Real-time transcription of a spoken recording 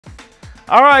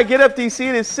All right, Get Up DC.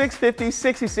 It is 6:50,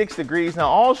 66 degrees. Now,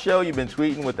 all show you've been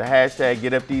tweeting with the hashtag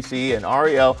GetUpDC, and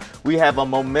Ariel, we have a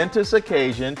momentous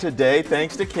occasion today.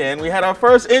 Thanks to Ken, we had our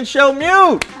first in-show mute.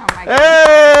 Oh my goodness.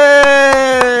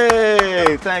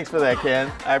 Hey! Thanks for that, Ken.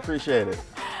 I appreciate it.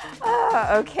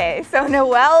 Okay, so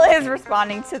Noelle is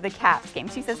responding to the Caps game.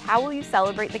 She says, how will you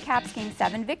celebrate the Caps Game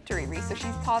 7 victory, Reese? So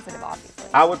she's positive, obviously.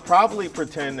 I would probably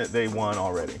pretend that they won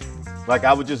already. Like,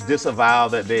 I would just disavow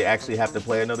that they actually have to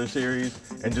play another series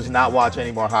and just not watch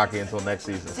any more hockey until next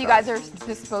season. So you guys are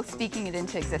just both speaking it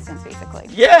into existence, basically.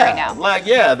 Yeah, right now.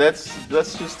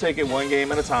 let's just take it one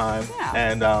game at a time. Yeah.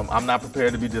 And I'm not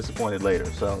prepared to be disappointed later.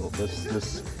 So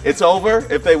it's over.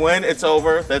 If they win, it's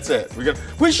over. That's it.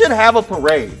 We should have a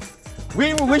parade.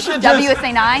 We should just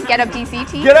WSA 9, Get Up DC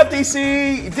team. Get Up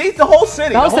DC, the whole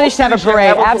city. The whole city should have a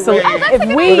parade. Absolutely. Oh, that's a good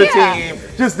For the idea. team.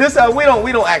 Just this, we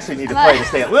don't actually need to play to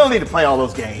stay. We don't need to play all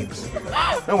those games.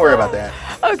 Don't worry about that.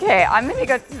 Okay, I'm going to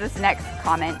go to this next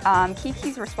comment.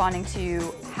 Kiki's responding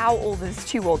to how old is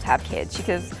too old to have kids. She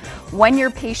goes, when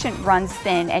your patient runs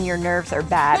thin and your nerves are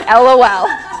bad. LOL.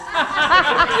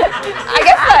 I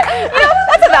guess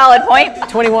that's a valid point.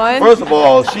 21. First of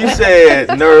all, she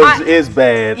said nerves is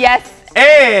bad. Yes.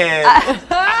 And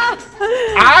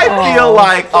I feel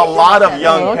like a lot of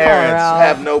young parents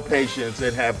have no patience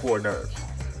and have poor nerves.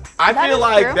 I feel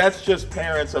like that's just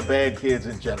parents of bad kids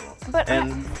in general.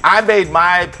 And I made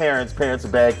my parents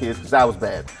of bad kids because I was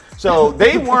bad. So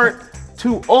they weren't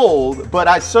too old, but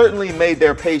I certainly made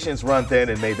their patience run thin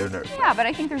and made their nerves. Yeah, but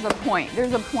I think there's a point.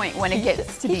 There's a point when it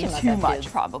gets to be too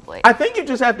much, probably. I think you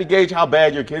just have to gauge how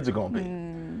bad your kids are going to be.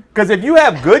 Because if you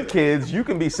have good kids, you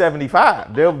can be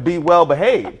 75. They'll be well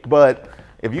behaved. But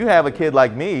if you have a kid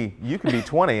like me, you can be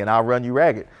 20 and I'll run you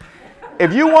ragged.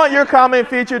 If you want your comment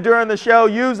featured during the show,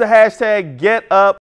 use the hashtag GetUp.